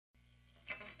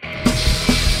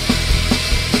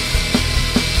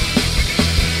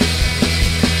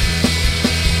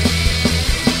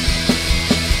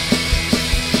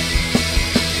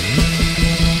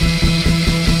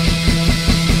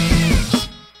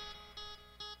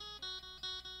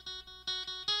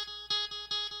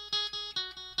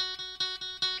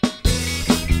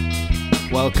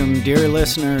Welcome, dear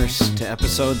listeners, to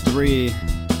episode 3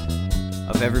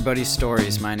 of Everybody's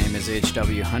Stories. My name is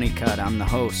H.W. Honeycutt. I'm the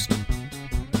host.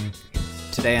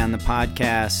 Today on the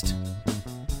podcast,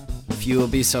 if you will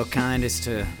be so kind as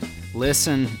to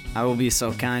listen, I will be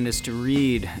so kind as to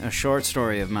read a short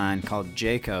story of mine called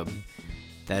Jacob.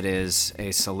 That is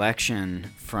a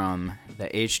selection from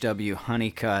the H.W.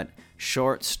 Honeycutt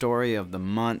Short Story of the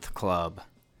Month Club.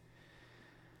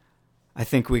 I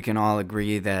think we can all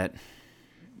agree that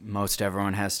most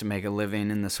everyone has to make a living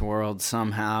in this world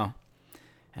somehow.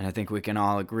 And I think we can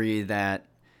all agree that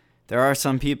there are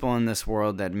some people in this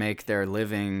world that make their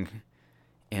living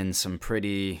in some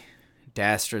pretty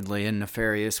dastardly and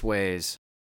nefarious ways.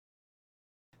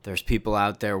 There's people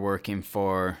out there working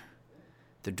for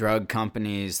the drug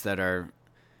companies that are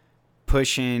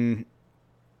pushing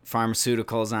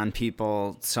pharmaceuticals on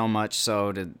people, so much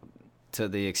so to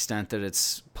the extent that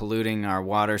it's polluting our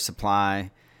water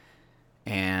supply.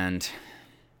 And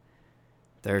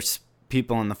there's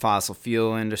people in the fossil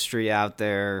fuel industry out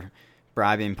there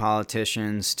bribing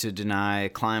politicians to deny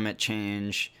climate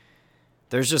change.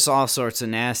 There's just all sorts of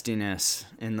nastiness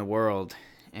in the world.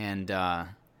 And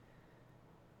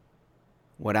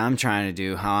what I'm trying to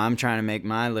do, how I'm trying to make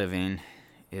my living,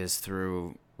 is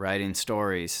through writing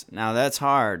stories. Now, that's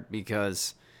hard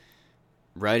because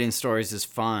writing stories is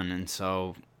fun, and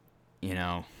so,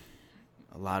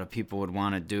 a lot of people would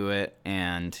want to do it,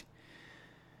 and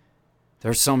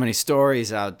there's so many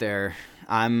stories out there.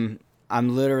 I'm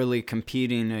literally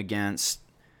competing against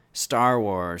Star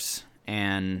Wars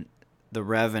and The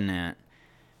Revenant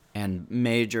and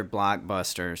major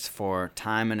blockbusters for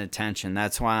time and attention.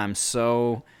 That's why I'm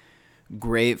so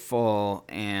grateful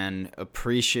and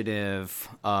appreciative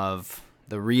of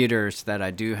the readers that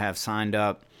I do have signed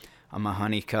up on my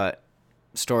Honeycutt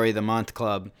Story of the Month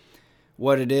Club.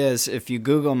 What it is, if you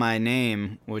Google my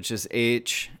name, which is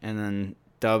H and then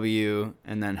W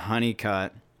and then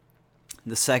Honeycutt,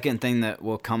 the second thing that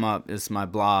will come up is my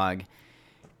blog,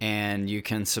 and you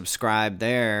can subscribe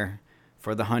there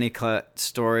for the Honeycutt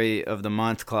Story of the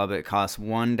Month Club. It costs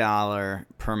 $1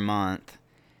 per month,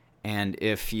 and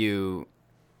if you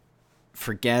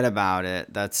forget about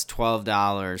it, that's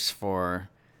 $12 for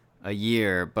a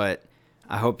year. But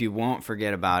I hope you won't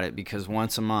forget about it, because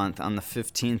once a month, on the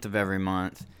 15th of every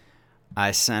month,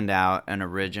 I send out an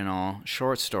original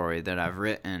short story that I've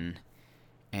written.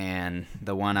 And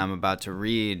the one I'm about to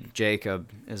read, Jacob,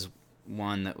 is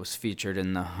one that was featured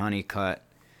in the Honeycutt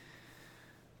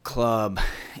Club.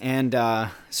 And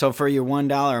so for your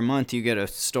 $1 a month, you get a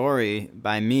story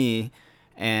by me.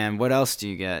 And what else do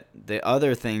you get? The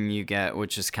other thing you get,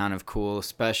 which is kind of cool,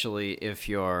 especially if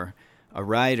you're a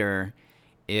writer,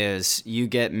 is you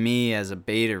get me as a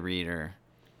beta reader.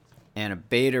 And a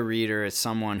beta reader is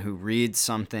someone who reads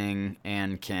something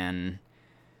and can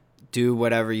do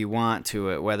whatever you want to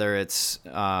it, whether it's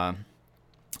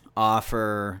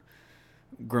offer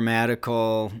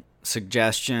grammatical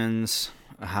suggestions,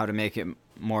 how to make it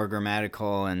more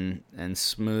grammatical and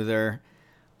smoother,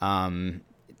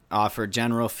 offer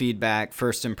general feedback,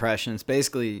 first impressions.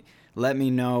 Basically, let me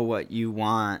know what you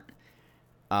want,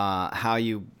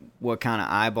 what kind of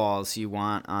eyeballs you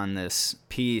want on this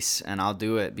piece, and I'll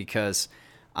do it, because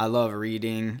I love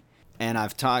reading, and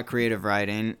I've taught creative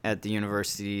writing at the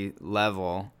university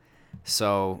level,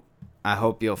 so I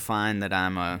hope you'll find that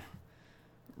I'm a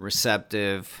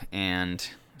receptive and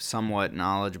somewhat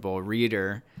knowledgeable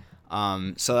reader.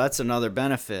 So that's another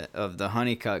benefit of the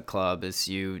Honeycutt Club, is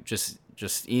you just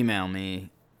email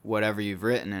me whatever you've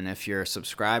written, and if you're a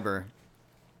subscriber,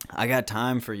 I got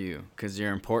time for you, because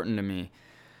you're important to me,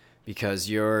 because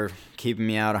you're keeping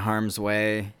me out of harm's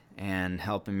way and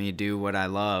helping me do what I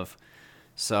love.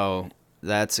 So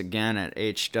that's, again, at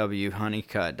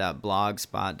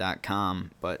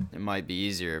hwhoneycutt.blogspot.com, but it might be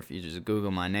easier if you just Google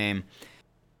my name.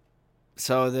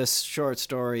 So this short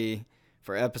story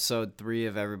for episode 3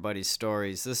 of Everybody's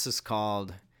Stories, this is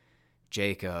called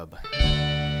Jacob.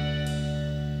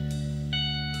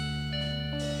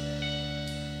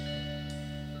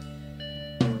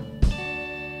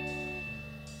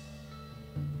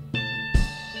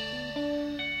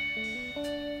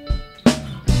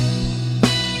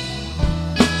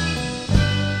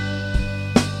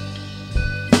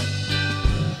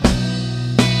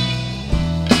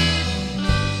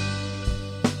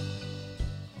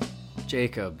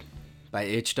 Jacob by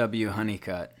H.W.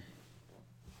 Honeycutt.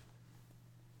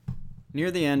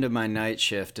 Near the end of my night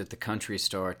shift at the country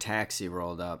store, a taxi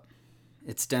rolled up.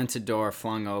 Its dented door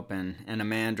flung open, and a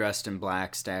man dressed in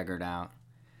black staggered out.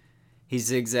 He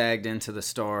zigzagged into the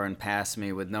store and past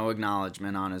me with no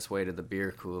acknowledgement on his way to the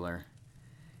beer cooler.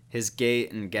 His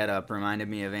gait and getup reminded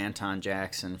me of Anton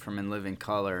Jackson from In Living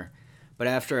Color, but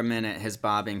after a minute his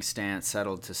bobbing stance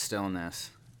settled to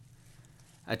stillness.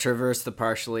 I traversed the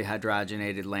partially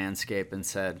hydrogenated landscape and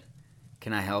said,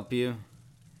 "Can I help you?"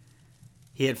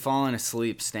 He had fallen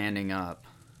asleep standing up.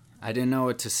 I didn't know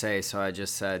what to say, so I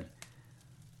just said,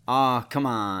 "Aw, come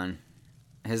on."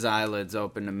 His eyelids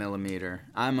opened a millimeter.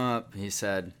 "I'm up," he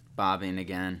said, bobbing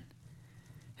again.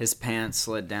 His pants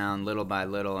slid down little by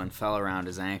little and fell around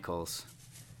his ankles.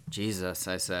 "Jesus,"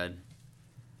 I said.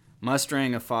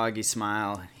 Mustering a foggy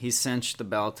smile, he cinched the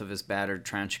belt of his battered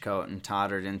trench coat and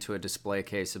tottered into a display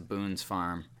case of Boone's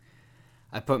Farm.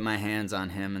 I put my hands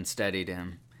on him and steadied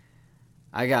him.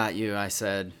 "I got you," I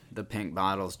said, the pink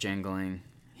bottles jingling.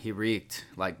 He reeked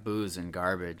like booze and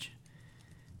garbage.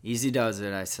 "Easy does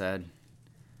it," I said.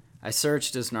 I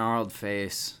searched his gnarled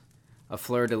face, a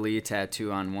fleur-de-lis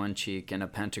tattoo on one cheek and a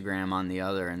pentagram on the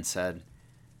other, and said,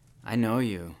 "I know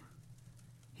you."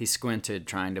 He squinted,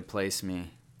 trying to place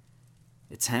me.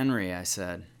 "It's Henry," I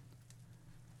said.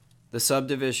 The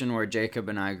subdivision where Jacob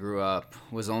and I grew up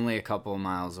was only a couple of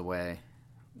miles away.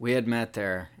 We had met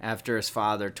there after his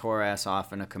father tore ass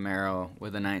off in a Camaro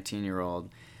with a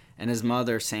 19-year-old, and his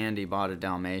mother, Sandy, bought a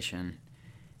Dalmatian.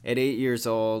 At 8 years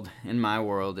old, in my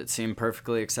world, it seemed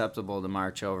perfectly acceptable to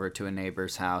march over to a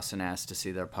neighbor's house and ask to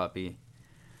see their puppy.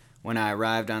 When I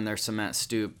arrived on their cement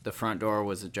stoop, the front door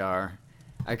was ajar.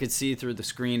 I could see through the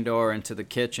screen door into the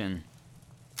kitchen.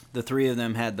 The three of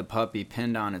them had the puppy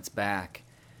pinned on its back.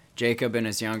 Jacob and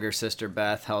his younger sister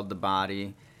Beth held the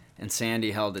body, and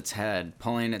Sandy held its head,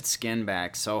 pulling its skin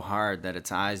back so hard that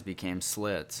its eyes became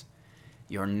slits.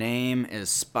 "Your name is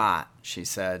Spot," she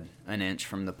said, an inch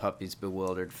from the puppy's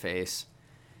bewildered face.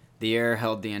 The air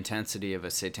held the intensity of a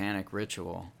satanic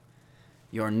ritual.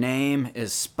 "Your name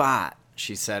is Spot,"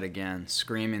 she said again,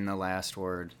 screaming the last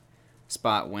word.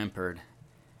 Spot whimpered.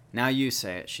 "Now you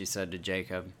say it," she said to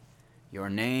Jacob. "Your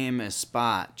name is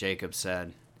Spot," Jacob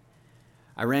said.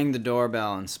 I rang the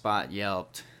doorbell and Spot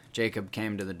yelped. Jacob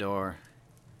came to the door.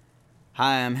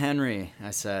 "Hi, I'm Henry,"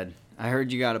 I said. "I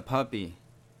heard you got a puppy."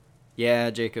 "Yeah,"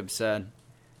 Jacob said.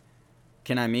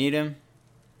 "Can I meet him?"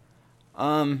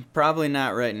 Probably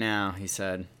not right now," he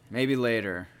said. "Maybe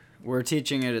later. We're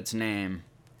teaching it its name."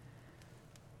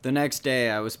 The next day,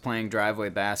 I was playing driveway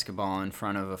basketball in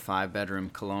front of a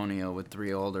 5-bedroom colonial with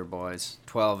 3 older boys,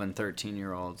 12 and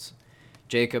 13-year-olds.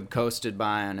 Jacob coasted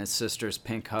by on his sister's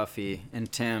pink Huffy,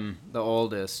 and Tim, the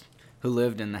oldest, who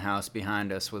lived in the house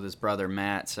behind us with his brother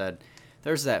Matt, said,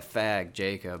 "There's that fag,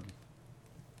 Jacob."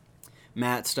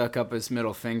 Matt stuck up his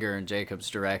middle finger in Jacob's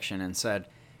direction and said,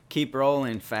 "Keep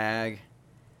rolling, fag."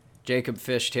 Jacob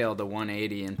fishtailed a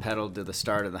 180 and pedaled to the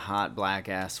start of the hot black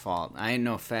asphalt. "I ain't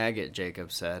no faggot,"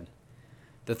 Jacob said.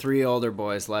 The 3 older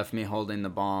boys left me holding the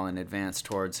ball and advanced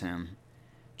towards him.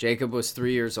 Jacob was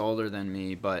 3 years older than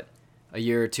me, but a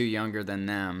year or 2 younger than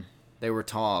them. They were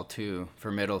tall, too,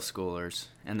 for middle schoolers,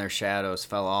 and their shadows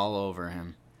fell all over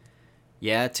him.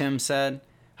 "Yeah," Tim said.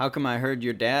 "How come I heard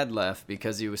your dad left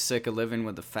because he was sick of living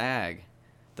with a fag?"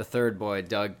 The third boy,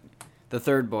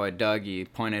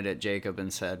 Dougie, pointed at Jacob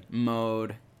and said,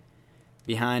 "Mode."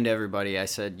 Behind everybody, I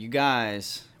said, "You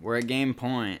guys, we're at game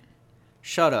point."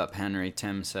 "Shut up, Henry,"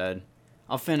 Tim said.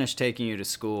 "I'll finish taking you to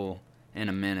school in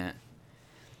a minute."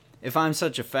 "If I'm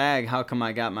such a fag, how come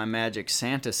I got my magic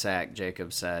Santa sack?"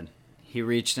 Jacob said. He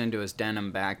reached into his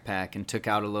denim backpack and took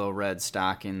out a little red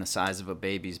stocking the size of a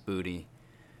baby's booty.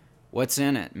 "What's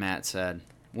in it?" Matt said.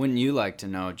 "Wouldn't you like to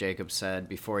know?" Jacob said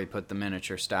before he put the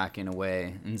miniature stocking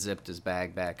away and zipped his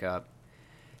bag back up.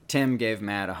 Tim gave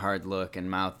Matt a hard look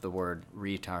and mouthed the word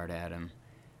retard at him.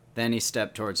 Then he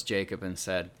stepped towards Jacob and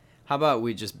said, "How about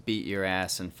we just beat your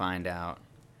ass and find out?"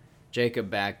 Jacob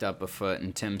backed up a foot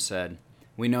and Tim said,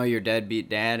 "We know your deadbeat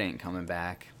dad ain't coming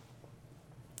back."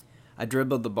 I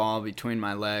dribbled the ball between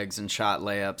my legs and shot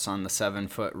layups on the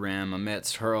 7-foot rim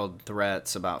amidst hurled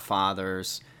threats about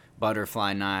fathers,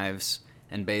 butterfly knives,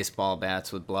 and baseball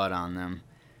bats with blood on them.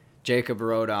 Jacob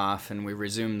rode off, and we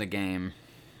resumed the game.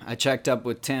 I checked up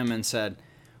with Tim and said,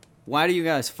 "Why do you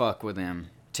guys fuck with him?"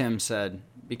 Tim said,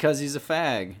 "Because he's a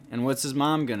fag, and what's his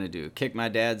mom gonna do, kick my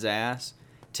dad's ass?"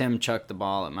 Tim chucked the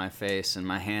ball at my face, and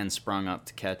my hand sprung up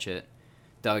to catch it.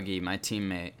 Dougie, my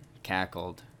teammate,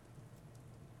 cackled.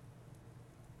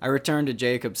 I returned to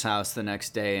Jacob's house the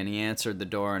next day, and he answered the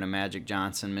door in a Magic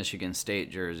Johnson Michigan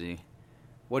State jersey.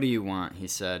 "What do you want?" he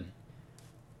said.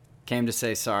 "Came to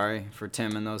say sorry for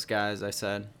Tim and those guys," I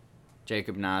said.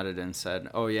 Jacob nodded and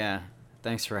said, "Oh yeah,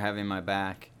 thanks for having my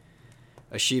back."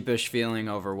 A sheepish feeling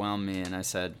overwhelmed me, and I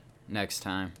said, "Next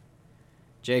time."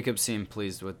 Jacob seemed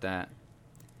pleased with that.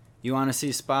 "You want to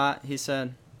see Spot?" he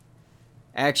said.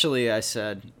 "Actually," I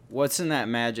said, What's in that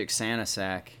magic Santa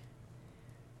sack?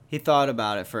 He thought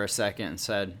about it for a second and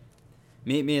said,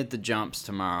 Meet me at the jumps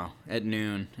tomorrow at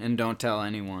noon, and don't tell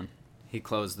anyone. He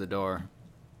closed the door.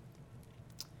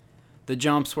 The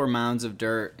jumps were mounds of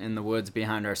dirt in the woods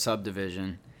behind our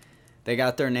subdivision. They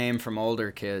got their name from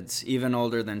older kids, even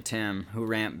older than Tim, who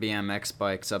ramped BMX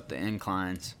bikes up the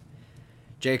inclines.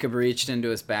 Jacob reached into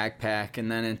his backpack and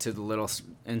then into the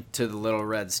little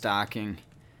red stocking.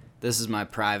 This is my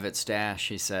private stash,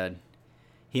 he said.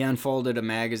 He unfolded a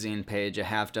magazine page a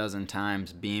half dozen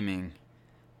times, beaming.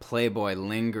 Playboy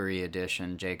Lingerie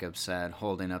edition, Jacob said,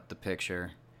 holding up the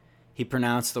picture. He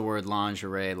pronounced the word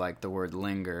lingerie like the word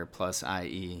linger plus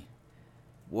IE.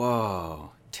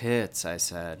 Whoa, tits, I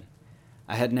said.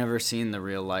 I had never seen the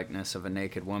real likeness of a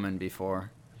naked woman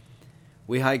before.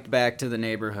 We hiked back to the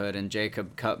neighborhood and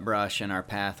Jacob cut brush in our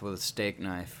path with a steak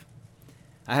knife.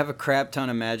 I have a crap ton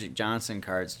of Magic Johnson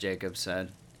cards, Jacob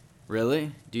said.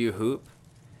 Really? Do you hoop?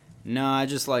 No, I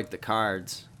just like the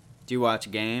cards. Do you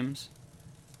watch games?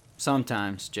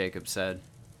 Sometimes, Jacob said.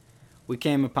 We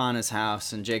came upon his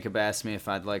house, and Jacob asked me if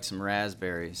I'd like some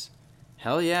raspberries.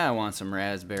 Hell yeah, I want some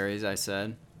raspberries, I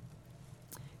said.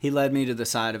 He led me to the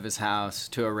side of his house,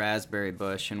 to a raspberry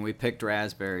bush, and we picked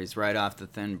raspberries right off the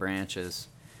thin branches.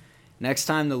 Next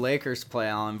time the Lakers play,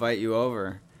 I'll invite you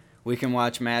over. We can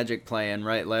watch Magic play and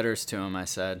write letters to him, I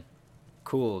said.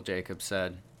 Cool, Jacob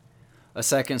said. A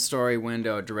second-story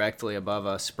window directly above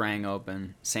us sprang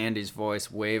open. Sandy's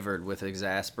voice wavered with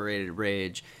exasperated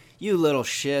rage. You little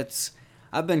shits!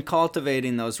 I've been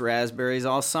cultivating those raspberries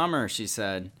all summer, she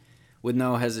said. With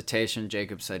no hesitation,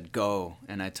 Jacob said, Go,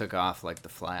 and I took off like the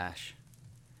Flash.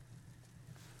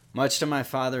 Much to my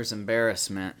father's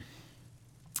embarrassment,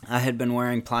 I had been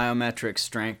wearing plyometric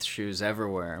strength shoes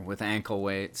everywhere, with ankle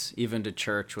weights, even to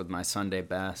church with my Sunday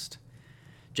best.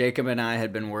 Jacob and I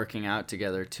had been working out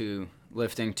together too,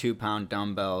 lifting 2-pound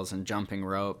dumbbells and jumping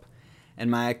rope,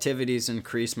 and my activities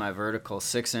increased my vertical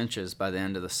 6 inches by the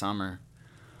end of the summer.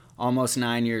 Almost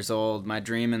 9 years old, my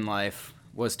dream in life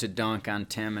was to dunk on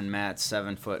Tim and Matt's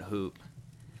 7-foot hoop.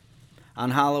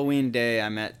 On Halloween Day, I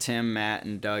met Tim, Matt,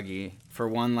 and Dougie for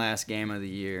one last game of the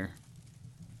year.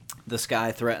 The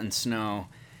sky threatened snow,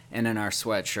 and in our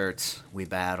sweatshirts, we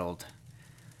battled.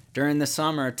 During the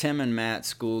summer, Tim and Matt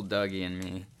schooled Dougie and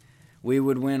me. We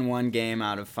would win 1 game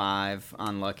out of 5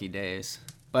 on lucky days.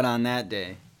 But on that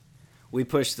day, we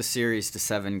pushed the series to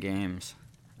 7 games.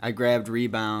 I grabbed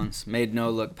rebounds, made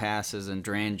no-look passes, and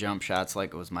drained jump shots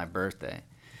like it was my birthday.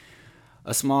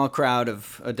 A small crowd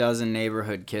of a dozen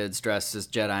neighborhood kids dressed as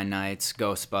Jedi Knights,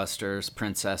 Ghostbusters,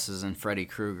 princesses, and Freddy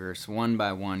Kruegers, one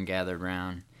by one gathered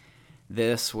round.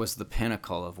 This was the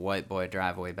pinnacle of white boy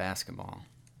driveway basketball.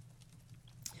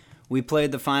 We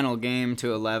played the final game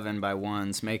to 11 by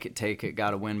ones, make it take it,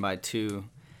 got a win by 2.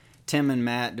 Tim and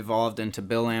Matt devolved into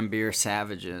Bill Laimbeer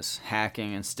savages,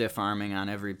 hacking and stiff-arming on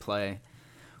every play.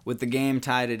 With the game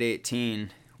tied at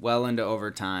 18, well into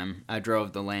overtime, I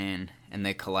drove the lane, and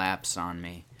they collapsed on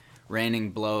me,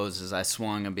 raining blows as I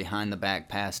swung a behind-the-back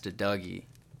pass to Dougie.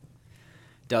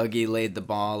 Dougie laid the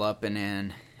ball up and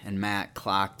in, and Matt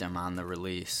clocked him on the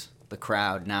release. The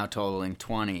crowd, now totaling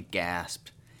 20,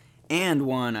 gasped. And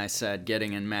one, I said,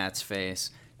 getting in Matt's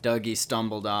face. Dougie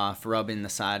stumbled off, rubbing the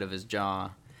side of his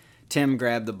jaw. Tim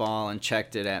grabbed the ball and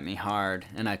checked it at me hard,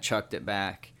 and I chucked it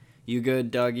back. You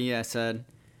good, Dougie? I said.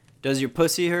 Does your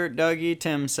pussy hurt, Dougie?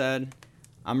 Tim said.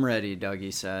 I'm ready,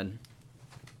 Dougie said.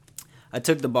 I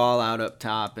took the ball out up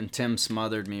top, and Tim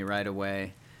smothered me right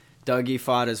away. Dougie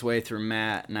fought his way through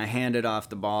Matt, and I handed off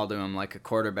the ball to him like a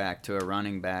quarterback to a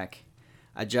running back.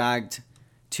 I jogged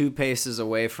 2 paces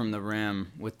away from the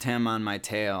rim with Tim on my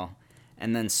tail,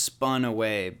 and then spun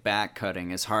away,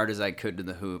 back-cutting as hard as I could to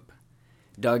the hoop.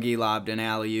 Dougie lobbed an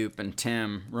alley-oop, and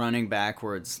Tim, running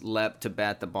backwards, leapt to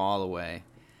bat the ball away.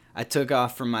 I took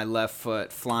off from my left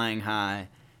foot, flying high,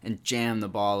 and jammed the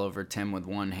ball over Tim with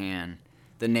one hand.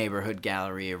 The neighborhood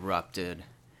gallery erupted.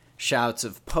 Shouts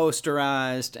of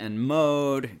posterized and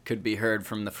mowed could be heard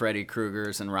from the Freddy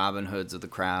Kruegers and Robin Hoods of the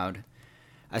crowd.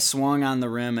 I swung on the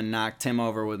rim and knocked Tim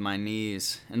over with my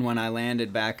knees, and when I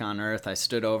landed back on earth, I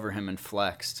stood over him and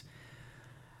flexed.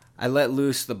 I let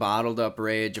loose the bottled-up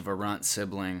rage of a runt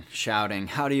sibling, shouting,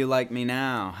 How do you like me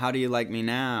now? How do you like me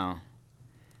now?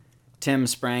 Tim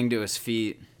sprang to his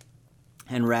feet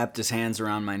and wrapped his hands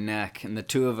around my neck, and the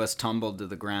 2 of us tumbled to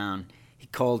the ground. He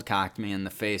cold-cocked me in the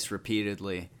face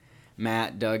repeatedly.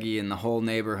 Matt, Dougie, and the whole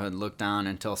neighborhood looked on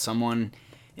until someone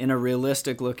in a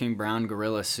realistic-looking brown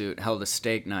gorilla suit held a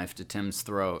steak knife to Tim's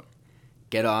throat.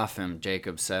 Get off him,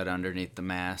 Jacob said underneath the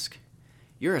mask.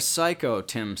 You're a psycho,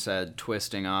 Tim said,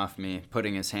 twisting off me,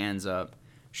 putting his hands up.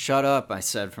 "Shut up," I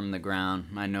said from the ground,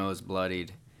 my nose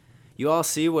bloodied. "You all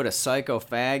see what a psycho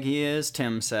fag he is?"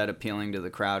 Tim said, appealing to the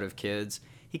crowd of kids.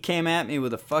 "He came at me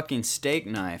with a fucking steak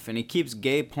knife, and he keeps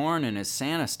gay porn in his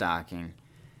Santa stocking."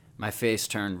 My face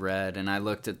turned red, and I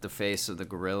looked at the face of the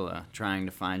gorilla, trying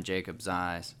to find Jacob's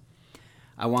eyes.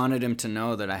 I wanted him to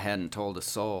know that I hadn't told a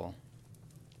soul.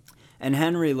 "And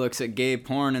Henry looks at gay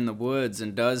porn in the woods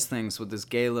and does things with his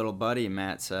gay little buddy,"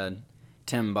 Matt said.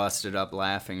 Tim busted up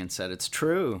laughing and said, "It's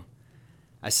true."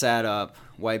 I sat up,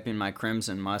 wiping my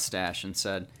crimson mustache, and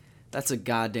said, "That's a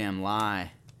goddamn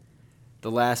lie."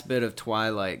 The last bit of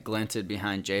twilight glinted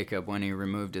behind Jacob when he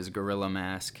removed his gorilla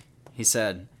mask. He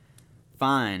said,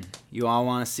 "Fine, you all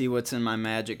want to see what's in my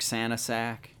magic Santa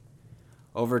sack?"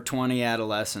 Over 20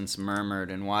 adolescents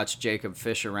murmured and watched Jacob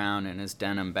fish around in his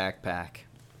denim backpack.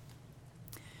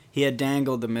 He had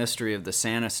dangled the mystery of the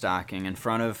Santa stocking in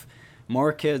front of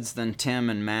more kids than Tim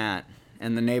and Matt,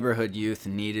 and the neighborhood youth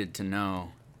needed to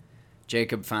know.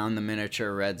 Jacob found the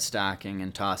miniature red stocking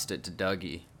and tossed it to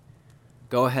Dougie.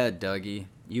 "Go ahead, Dougie.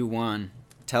 You won.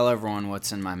 Tell everyone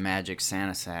what's in my magic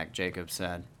Santa sack," Jacob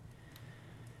said.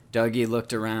 Dougie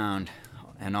looked around,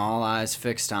 and all eyes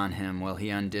fixed on him while he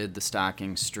undid the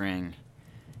stocking's string.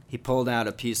 He pulled out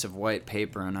a piece of white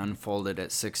paper and unfolded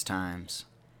it 6 times.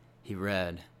 He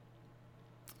read.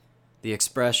 The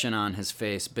expression on his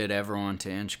face bid everyone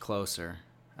to inch closer.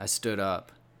 I stood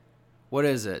up. "What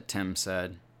is it?" Tim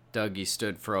said. Dougie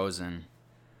stood frozen.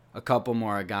 A couple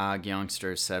more agog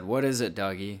youngsters said, "What is it,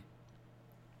 Dougie?"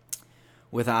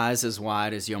 With eyes as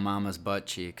wide as yo mama's butt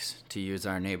cheeks, to use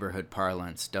our neighborhood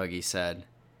parlance, Dougie said,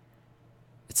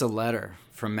 "It's a letter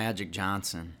from Magic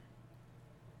Johnson."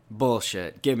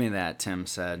 "Bullshit. Give me that," Tim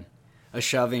said. A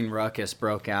shoving ruckus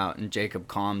broke out, and Jacob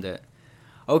calmed it.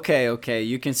 Okay,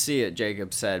 you can see it,"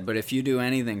 Jacob said, "but if you do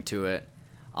anything to it,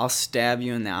 I'll stab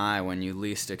you in the eye when you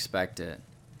least expect it."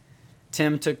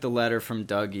 Tim took the letter from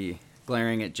Dougie,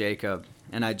 glaring at Jacob,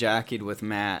 and I jockeyed with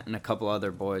Matt and a couple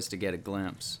other boys to get a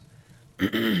glimpse.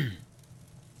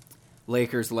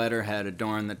 Lakers letterhead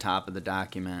adorned the top of the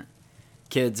document.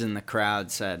 Kids in the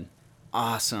crowd said,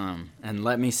 "Awesome," and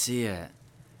 "Let me see it."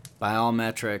 By all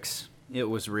metrics, it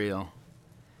was real.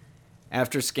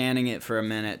 After scanning it for a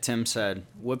minute, Tim said,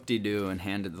 "Whoop-de-doo," and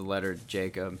handed the letter to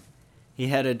Jacob. He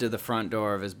headed to the front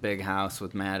door of his big house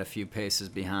with Matt a few paces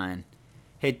behind.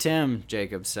 "Hey, Tim,"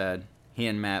 Jacob said. He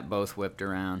and Matt both whipped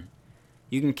around.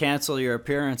 "You can cancel your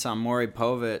appearance on Maury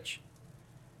Povich."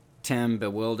 Tim,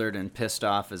 bewildered and pissed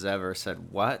off as ever,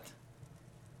 said, "What?"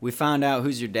 "We found out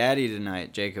who's your daddy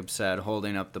tonight," Jacob said,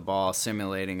 holding up the ball,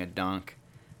 simulating a dunk.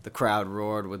 The crowd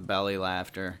roared with belly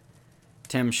laughter.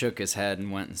 Tim shook his head and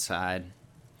went inside.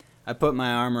 I put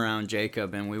my arm around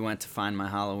Jacob and we went to find my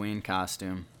Halloween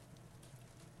costume.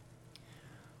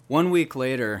 1 week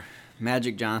later,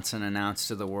 Magic Johnson announced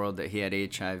to the world that he had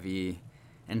HIV,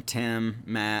 and Tim,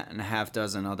 Matt, and a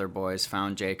half-dozen other boys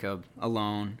found Jacob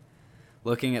alone,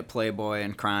 looking at Playboy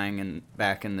and crying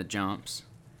back in the jumps.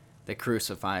 They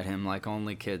crucified him like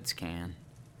only kids can.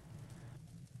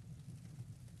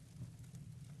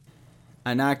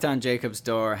 I knocked on Jacob's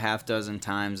door 6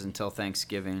 times until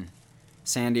Thanksgiving.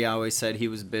 Sandy always said he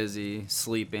was busy,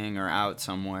 sleeping, or out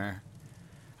somewhere.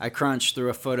 I crunched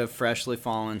through a foot of freshly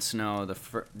fallen snow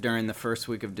during the first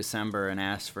week of December and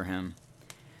asked for him.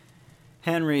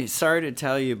 "Henry, sorry to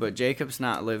tell you, but Jacob's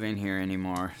not living here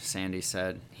anymore," Sandy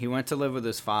said. "He went to live with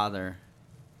his father."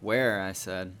 "Where?" I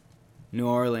said. "New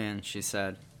Orleans," she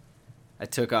said. I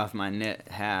took off my knit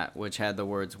hat, which had the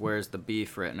words, "Where's the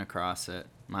beef?" written across it.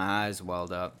 My eyes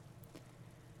welled up.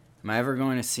 "Am I ever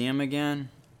going to see him again?"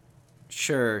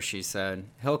 "Sure," she said.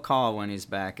 "He'll call when he's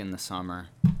back in the summer."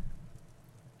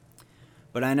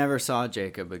 But I never saw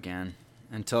Jacob again,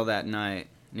 until that night,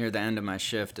 near the end of my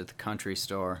shift at the country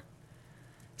store.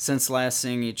 Since last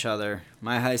seeing each other,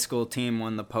 my high school team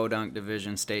won the Podunk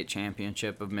Division State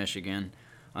Championship of Michigan,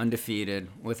 undefeated,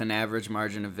 with an average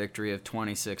margin of victory of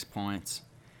 26 points.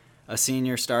 A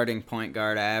senior starting point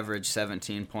guard, I averaged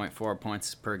 17.4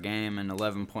 points per game and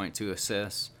 11.2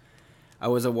 assists. I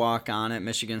was a walk-on at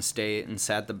Michigan State and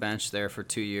sat the bench there for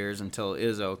 2 years until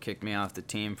Izzo kicked me off the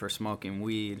team for smoking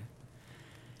weed.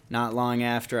 Not long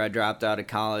after, I dropped out of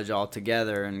college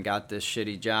altogether and got this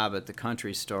shitty job at the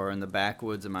country store in the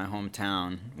backwoods of my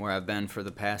hometown, where I've been for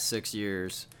the past 6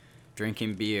 years,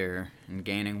 drinking beer and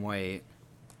gaining weight.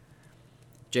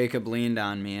 Jacob leaned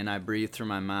on me, and I breathed through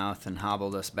my mouth and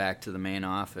hobbled us back to the main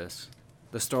office.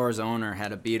 The store's owner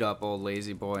had a beat-up old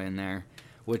lazy boy in there,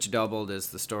 which doubled as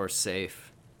the store's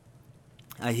safe.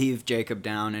 I heaved Jacob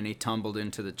down, and he tumbled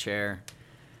into the chair.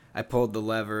 I pulled the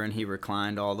lever, and he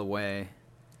reclined all the way.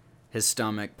 His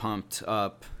stomach pumped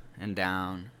up and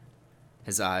down.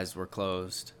 His eyes were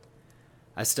closed.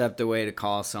 I stepped away to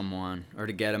call someone or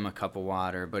to get him a cup of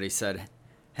water, but he said,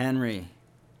 "Henry."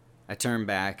 I turned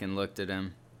back and looked at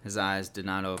him. His eyes did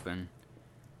not open.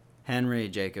 "Henry,"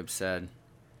 Jacob said.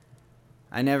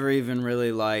 "I never even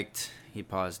really liked," he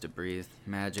paused to breathe,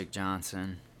 "Magic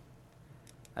Johnson."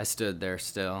 I stood there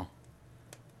still.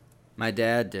 "My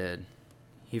dad did.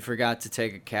 He forgot to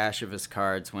take a cache of his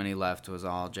cards when he left was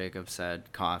all," Jacob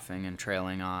said, coughing and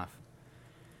trailing off.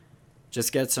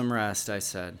 "Just get some rest," I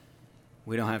said.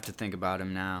 "We don't have to think about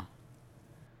him now."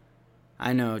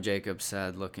 "I know," Jacob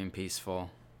said, looking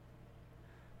peaceful.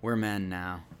 "We're men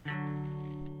now."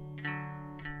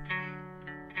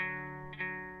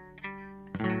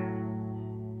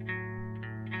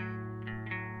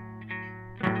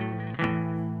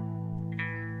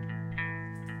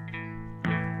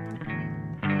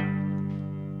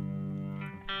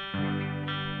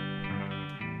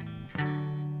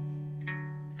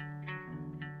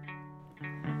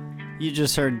 You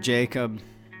just heard Jacob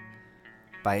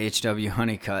by H.W.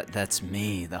 Honeycutt. That's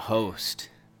me, the host.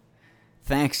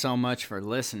 Thanks so much for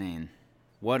listening.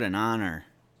 What an honor.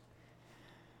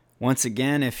 Once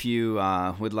again, if you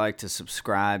would like to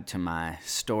subscribe to my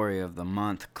Story of the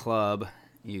Month Club,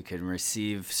 you can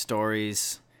receive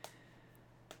stories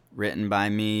written by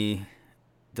me,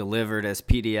 delivered as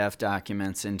PDF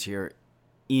documents into your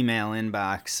email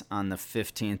inbox on the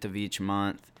 15th of each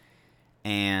month.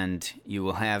 And you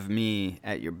will have me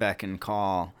at your beck and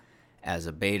call as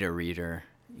a beta reader.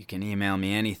 You can email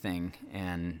me anything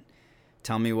and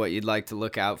tell me what you'd like to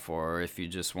look out for, or if you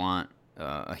just want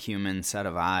a human set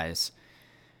of eyes.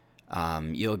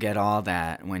 You'll get all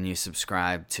that when you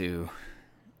subscribe to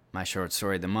my Short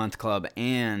Story of the Month Club,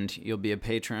 and you'll be a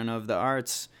patron of the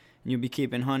arts, and you'll be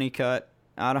keeping Honeycutt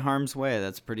out of harm's way.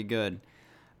 That's pretty good.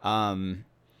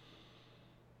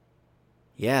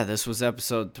 Yeah, this was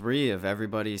episode 3 of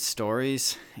Everybody's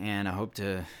Stories, and I hope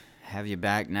to have you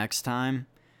back next time.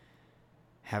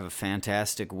 Have a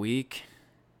fantastic week.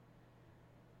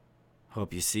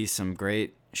 Hope you see some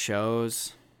great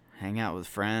shows, hang out with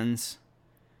friends,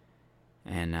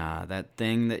 and that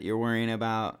thing that you're worrying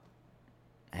about,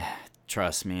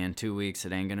 trust me, in 2 weeks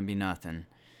it ain't gonna be nothing.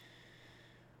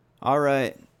 All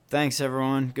right, thanks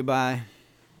everyone, goodbye.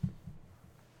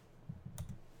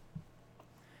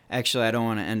 Actually, I don't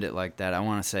want to end it like that. I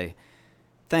want to say,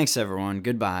 thanks everyone,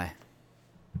 goodbye.